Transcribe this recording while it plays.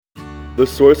The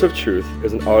Source of Truth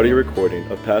is an audio recording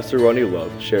of Pastor Ronnie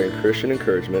Love sharing Christian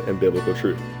encouragement and biblical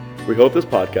truth. We hope this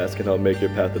podcast can help make your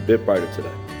path a bit brighter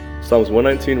today. Psalms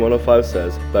 119:105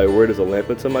 says, "Thy word is a lamp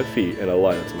unto my feet and a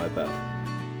light unto my path."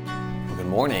 Well, good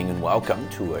morning and welcome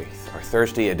to our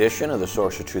Thursday edition of the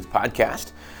Source of Truth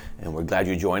podcast. And we're glad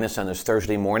you join us on this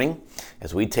Thursday morning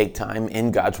as we take time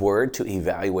in God's Word to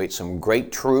evaluate some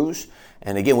great truths.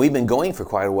 And again, we've been going for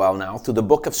quite a while now through the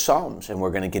book of Psalms, and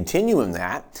we're going to continue in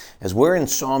that as we're in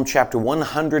Psalm chapter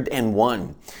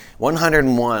 101.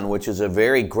 101, which is a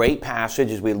very great passage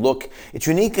as we look. It's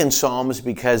unique in Psalms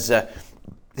because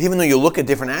even though you look at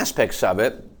different aspects of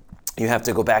it, you have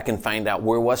to go back and find out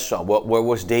where was Saul, where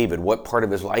was David, what part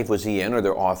of his life was he in, or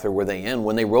their author were they in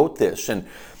when they wrote this.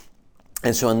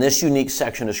 And so in this unique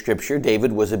section of Scripture,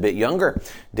 David was a bit younger.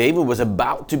 David was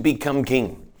about to become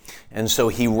king. And so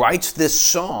he writes this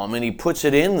psalm and he puts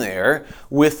it in there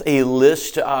with a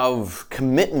list of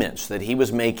commitments that he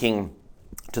was making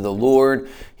to the Lord,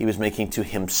 he was making to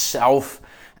himself,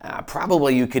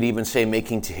 probably you could even say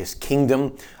making to his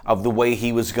kingdom, of the way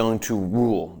he was going to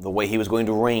rule, the way he was going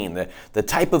to reign, the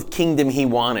type of kingdom he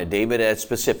wanted. David had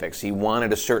specifics. He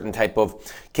wanted a certain type of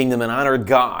kingdom and honored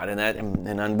God,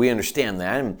 and we understand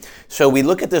that. And so we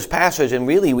look at this passage, and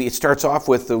really it starts off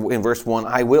with, in verse 1,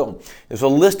 I will. There's a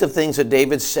list of things that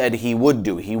David said he would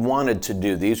do, he wanted to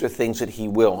do. These are things that he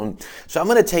will. And so I'm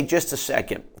going to take just a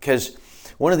second, because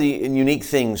one of the unique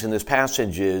things in this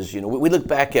passage is, we look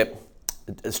back at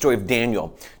the story of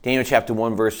Daniel. Daniel chapter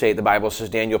 1 verse 8, the Bible says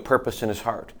Daniel purposed in his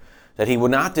heart that he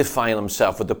would not defile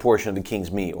himself with the portion of the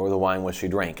king's meat or the wine which he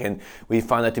drank. And we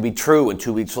find that to be true. And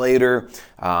 2 weeks later,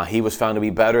 he was found to be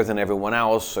better than everyone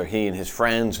else, or he and his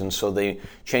friends, and so they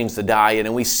changed the diet.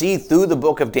 And we see through the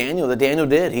book of Daniel that Daniel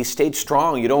did. He stayed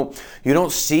strong. You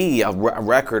don't see a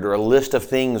record or a list of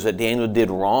things that Daniel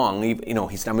did wrong.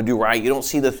 He's not going to do right. You don't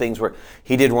see the things where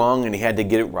he did wrong and he had to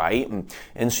get it right.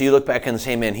 And so you look back and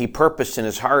say, man, he purposed in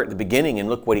his heart at the beginning, and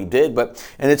look what he did.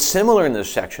 And it's similar in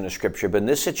this section of Scripture, but in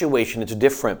this situation, it's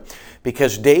different,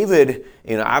 because David,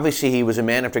 obviously he was a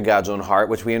man after God's own heart,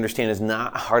 which we understand is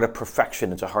not a heart of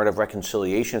perfection. It's a heart of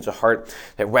reconciliation. It's a heart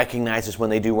that recognizes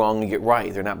when they do wrong and get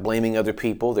right. They're not blaming other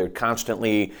people. They're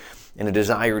constantly in a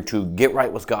desire to get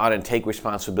right with God and take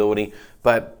responsibility.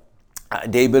 But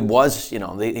David was,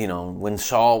 when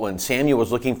Samuel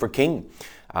was looking for king,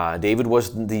 David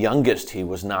was the youngest. He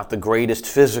was not the greatest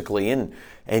physically,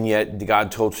 and yet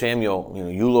God told Samuel,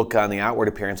 you look on the outward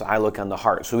appearance, I look on the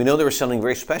heart. So we know there was something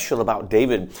very special about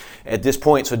David at this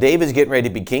point. So David's getting ready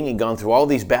to be king. He'd gone through all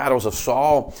these battles of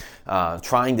Saul,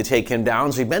 trying to take him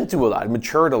down. So he'd been through a lot,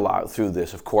 matured a lot through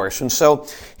this, of course. And so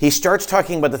he starts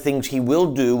talking about the things he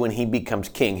will do when he becomes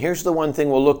king. Here's the one thing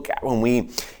we'll look at when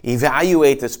we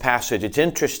evaluate this passage. It's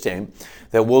interesting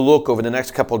that we'll look over the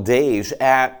next couple of days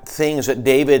at things that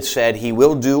David said he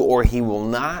will do or he will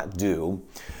not do.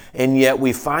 And yet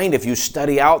we find, if you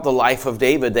study out the life of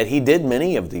David, that he did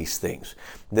many of these things.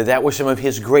 That was some of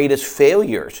his greatest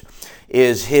failures,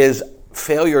 is his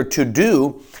failure to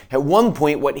do at one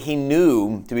point what he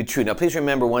knew to be true. Now, please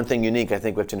remember one thing unique. I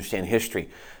think we have to understand history.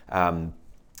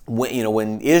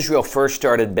 When Israel first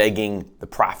started begging the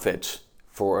prophets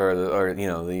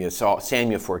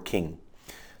Samuel for a king,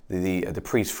 the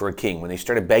priest for a king, when they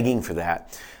started begging for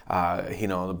that,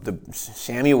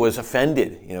 Samuel was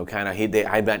offended.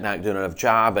 I'm not doing enough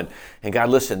job, and God,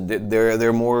 listen,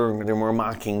 they're more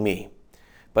mocking me.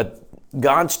 But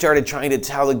God started trying to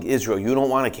tell Israel, you don't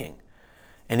want a king.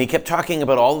 And he kept talking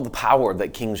about all of the power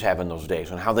that kings have in those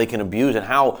days and how they can abuse, and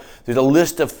how there's a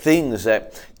list of things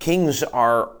that kings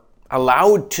are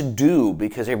allowed to do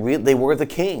because they were the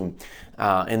king.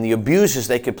 And the abuses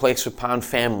they could place upon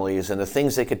families and the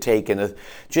things they could take, and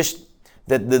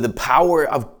the power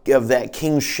of that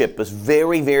kingship was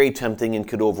very, very tempting and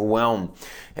could overwhelm.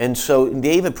 And so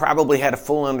David probably had a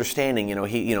full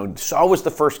understanding. Saul was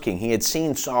the first king. He had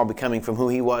seen Saul becoming from who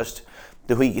he was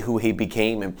to who he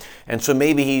became. And so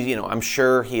maybe I'm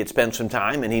sure he had spent some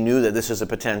time and he knew that this is a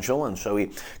potential. And so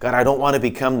God, I don't want to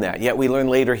become that. Yet we learn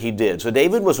later he did. So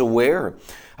David was aware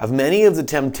of many of the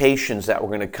temptations that were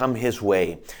going to come his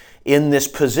way in this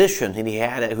position that he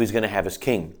had, who's going to have as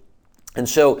king. And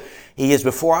so he is,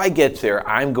 before I get there,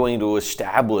 I'm going to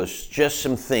establish just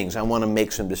some things. I want to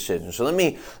make some decisions. So let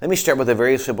me start with a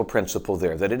very simple principle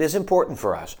there, that it is important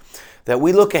for us that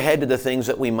we look ahead to the things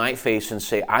that we might face and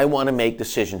say, I want to make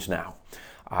decisions now.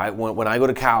 When I go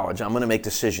to college, I'm going to make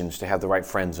decisions to have the right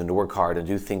friends and to work hard and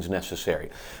do things necessary.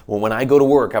 When I go to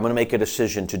work, I'm going to make a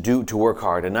decision to work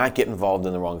hard and not get involved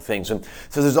in the wrong things. And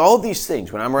so there's all these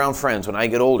things. When I'm around friends, when I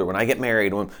get older, when I get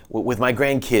married, with my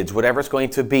grandkids, whatever it's going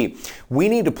to be, we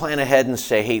need to plan ahead and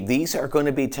say, hey, these are going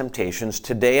to be temptations.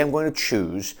 Today I'm going to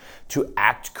choose to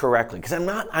act correctly, because I'm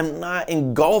not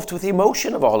engulfed with the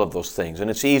emotion of all of those things.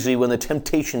 And it's easy when the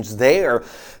temptation's there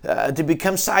to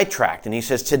become sidetracked. And he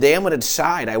says, today I'm going to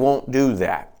decide I won't do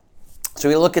that. So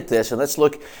we look at this, and let's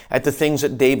look at the things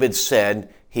that David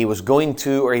said he was going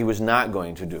to or he was not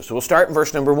going to do. So we'll start in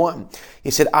verse number 1. He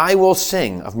said, I will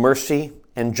sing of mercy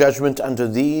and judgment unto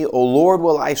thee, O Lord,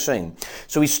 will I sing.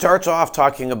 So he starts off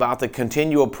talking about the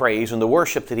continual praise and the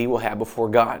worship that he will have before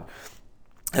God.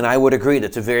 And I would agree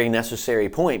that's a very necessary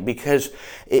point, because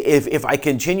if I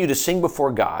continue to sing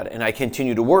before God and I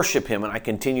continue to worship Him and I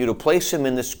continue to place Him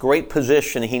in this great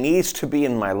position He needs to be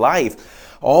in my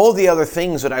life, all the other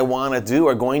things that I want to do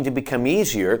are going to become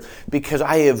easier, because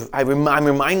I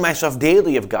remind myself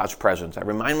daily of God's presence. I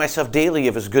remind myself daily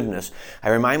of His goodness.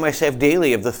 I remind myself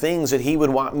daily of the things that He would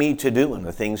want me to do and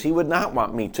the things He would not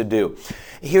want me to do.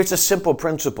 Here's a simple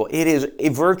principle. It is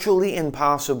virtually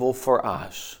impossible for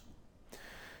us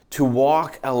to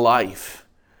walk a life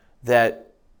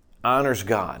that honors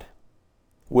God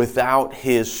without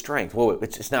His strength. Well,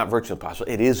 it's not virtually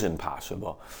impossible. It is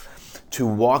impossible to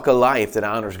walk a life that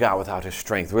honors God without His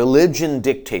strength. Religion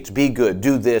dictates, be good,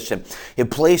 do this, and it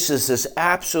places this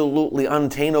absolutely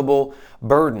unattainable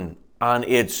burden on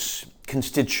its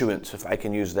constituents, if I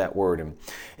can use that word.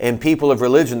 And people of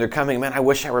religion, they're coming, man, I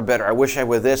wish I were better. I wish I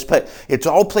were this. But it's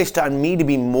all placed on me to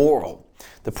be moral.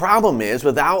 The problem is,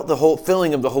 without the whole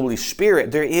filling of the Holy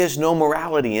Spirit, there is no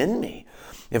morality in me.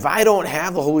 If I don't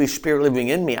have the Holy Spirit living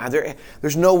in me,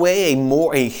 there's no way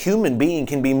a human being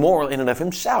can be moral in and of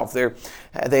himself.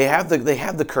 They have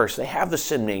the curse, they have the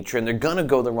sin nature, and they're going to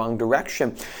go the wrong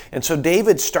direction. And so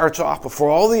David starts off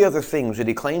before all the other things that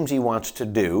he claims he wants to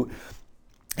do,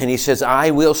 and he says,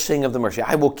 I will sing of the mercy.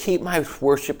 I will keep my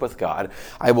worship with God.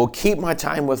 I will keep my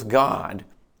time with God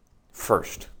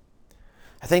first.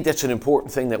 I think that's an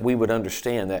important thing that we would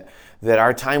understand, that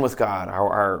our time with God,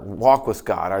 our walk with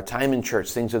God, our time in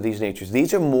church, things of these natures,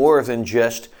 these are more than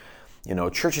just,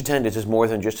 church attendance is more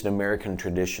than just an American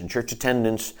tradition. Church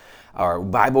attendance, our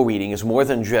Bible reading is more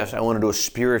than just, I want to do a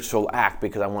spiritual act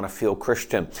because I want to feel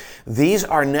Christian. These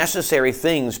are necessary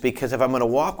things, because if I'm going to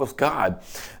walk with God,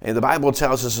 and the Bible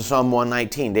tells us in Psalm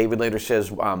 119, David later says,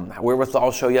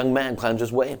 wherewithal shall young man cleanse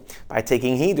his way? By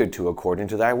taking heed thereto according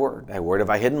to thy word. Thy word have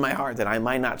I hidden in my heart, that I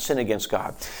might not sin against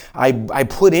God. I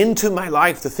put into my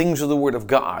life the things of the word of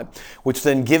God, which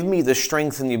then give me the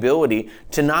strength and the ability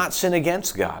to not sin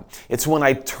against God. It's when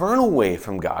I turn away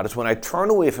from God, it's when I turn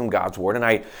away from God's word,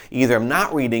 and either I'm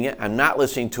not reading it, I'm not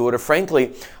listening to it, or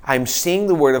frankly, I'm seeing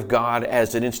the Word of God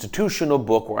as an institutional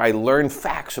book where I learn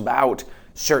facts about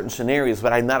certain scenarios,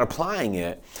 but I'm not applying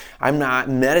it, I'm not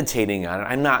meditating on it,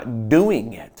 I'm not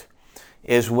doing it,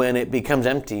 is when it becomes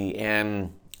empty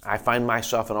and I find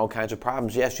myself in all kinds of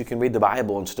problems. Yes, you can read the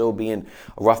Bible and still be in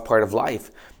a rough part of life.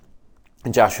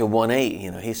 In Joshua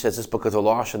 1:8, he says, this book of the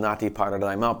law shall not depart out of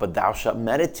thy mouth, but thou shalt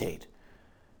meditate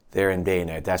therein day and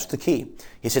night. That's the key.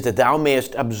 He said that thou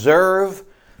mayest observe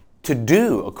to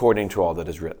do according to all that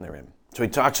is written therein. So he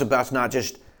talks about not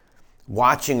just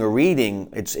watching or reading,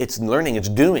 it's learning, it's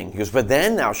doing. He goes, but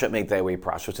then thou shalt make thy way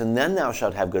prosperous, and then thou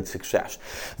shalt have good success.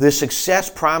 The success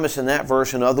promised in that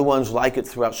verse and other ones like it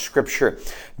throughout Scripture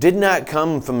did not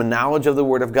come from a knowledge of the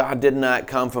Word of God, did not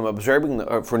come from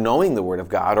for knowing the Word of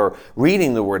God or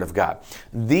reading the Word of God.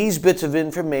 These bits of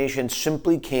information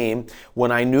simply came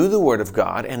when I knew the Word of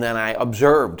God and then I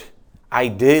observed. I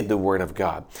did the Word of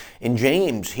God. In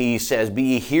James, he says, be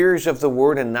ye hearers of the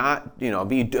Word and not,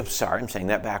 I'm saying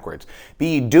that backwards.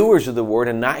 Be ye doers of the Word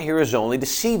and not hearers only,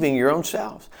 deceiving your own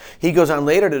selves. He goes on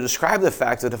later to describe the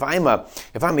fact that if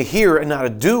I'm a hearer and not a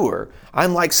doer,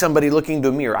 I'm like somebody looking into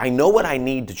a mirror. I know what I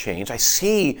need to change. I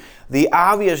see the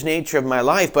obvious nature of my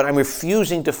life, but I'm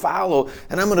refusing to follow,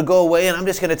 and I'm going to go away and I'm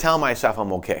just going to tell myself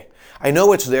I'm okay. I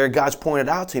know it's there, God's pointed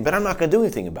out to me, but I'm not going to do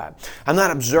anything about it. I'm not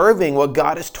observing what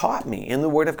God has taught me in the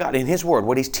Word of God, in His Word,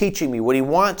 what He's teaching me, what He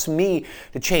wants me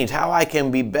to change, how I can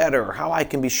be better, how I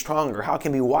can be stronger, how I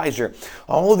can be wiser.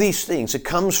 All of these things, it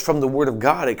comes from the Word of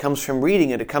God, it comes from reading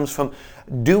it, it comes from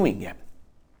doing it.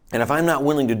 And if I'm not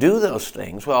willing to do those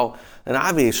things, well, then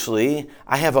obviously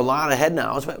I have a lot of head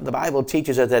knowledge, but the Bible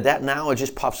teaches us that knowledge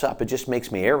just puffs up. It just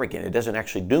makes me arrogant. It doesn't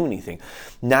actually do anything.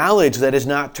 Knowledge that is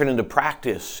not turned into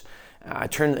practice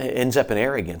ends up in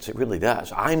arrogance. It really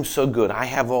does. I'm so good. I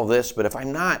have all this, but if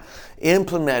I'm not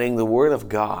implementing the Word of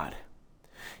God,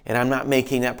 and I'm not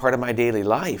making that part of my daily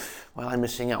life, well, I'm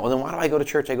missing out. Well, then why do I go to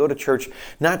church? I go to church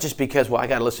not just because, well, I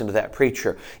got to listen to that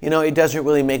preacher. It doesn't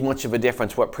really make much of a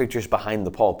difference what preacher's behind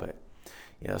the pulpit.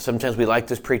 Sometimes we like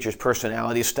this preacher's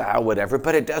personality, style, whatever,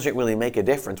 but it doesn't really make a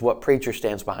difference what preacher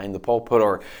stands behind the pulpit,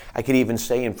 or I could even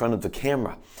say in front of the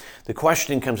camera. The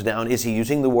question comes down, is he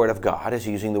using the Word of God? Is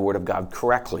he using the Word of God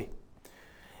correctly?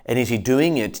 And is he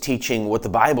doing it teaching what the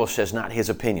Bible says, not his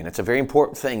opinion? It's a very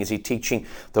important thing. Is he teaching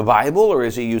the Bible, or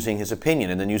is he using his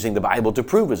opinion and then using the Bible to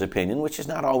prove his opinion, which is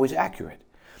not always accurate?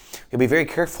 You'll be very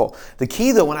careful. The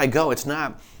key, though, when I go, it's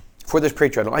not for this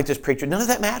preacher. I don't like this preacher. None of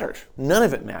that matters. None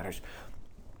of it matters.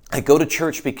 I go to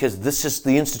church because this is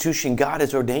the institution God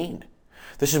has ordained.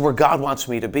 This is where God wants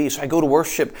me to be. So I go to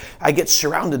worship. I get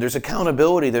surrounded. There's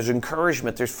accountability. There's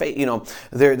encouragement. There's faith.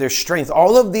 There's strength.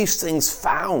 All of these things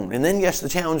found. And then, yes, the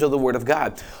challenge of the Word of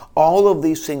God. All of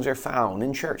these things are found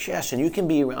in church. Yes, and you can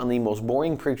be around the most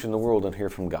boring preacher in the world and hear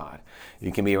from God.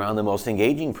 You can be around the most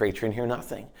engaging preacher and hear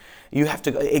nothing.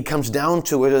 It comes down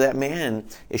to whether that man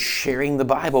is sharing the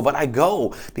Bible. But I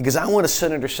go because I want to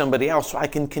sit under somebody else so I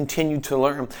can continue to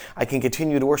learn. I can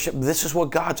continue to worship. This is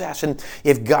what God's asked. And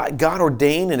if God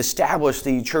ordained and established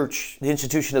the church, the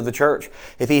institution of the church,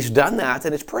 if He's done that,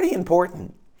 then it's pretty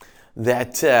important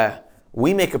that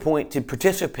we make a point to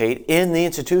participate in the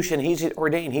institution He's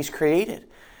ordained, He's created.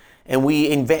 And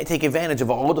we take advantage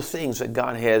of all the things that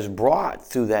God has brought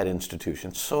through that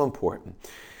institution. It's so important.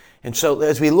 And so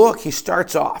as we look, he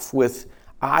starts off with,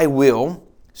 I will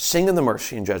sing of the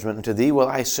mercy and judgment, and to thee will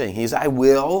I sing. I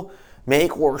will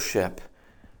make worship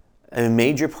a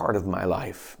major part of my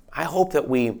life. I hope that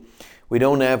we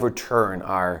don't ever turn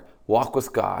our walk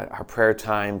with God, our prayer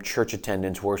time, church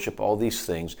attendance, worship, all these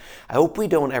things. I hope we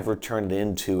don't ever turn it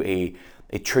into a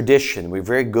tradition. We're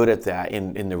very good at that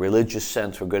in the religious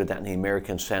sense. We're good at that in the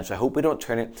American sense. I hope we don't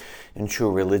turn it into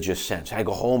a religious sense. I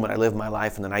go home and I live my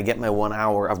life, and then I get my 1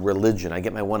 hour of religion. I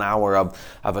get my 1 hour of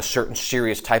a certain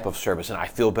serious type of service, and I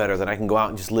feel better. Then I can go out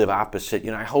and just live opposite.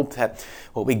 I hope that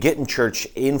what we get in church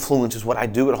influences what I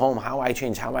do at home, how I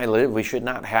change, how I live. We should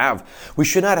not have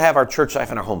our church life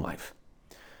and our home life.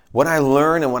 What I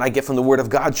learn and what I get from the Word of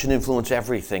God should influence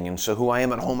everything. And so who I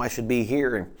am at home, I should be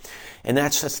here. And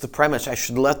that's the premise. I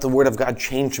should let the Word of God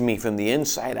change me from the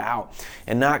inside out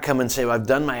and not come and say, well, I've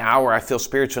done my hour, I feel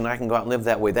spiritual, and I can go out and live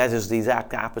that way. That is the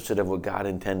exact opposite of what God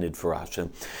intended for us.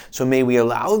 And so may we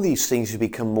allow these things to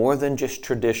become more than just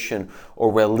tradition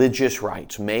or religious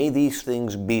rites. May these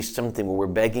things be something where we're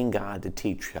begging God to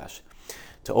teach us,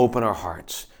 to open our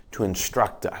hearts, to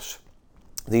instruct us.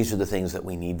 These are the things that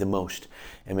we need the most.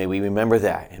 And may we remember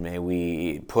that, and may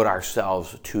we put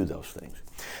ourselves to those things.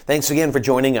 Thanks again for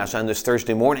joining us on this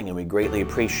Thursday morning, and we greatly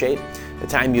appreciate the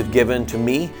time you've given to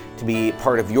me to be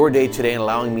part of your day today and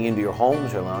allowing me into your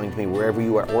homes, or allowing me wherever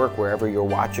you are at work, wherever you're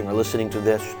watching or listening to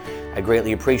this. I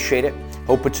greatly appreciate it.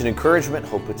 Hope it's an encouragement,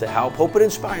 hope it's a help, hope it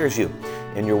inspires you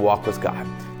in your walk with God.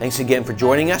 Thanks again for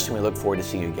joining us, and we look forward to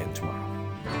seeing you again tomorrow.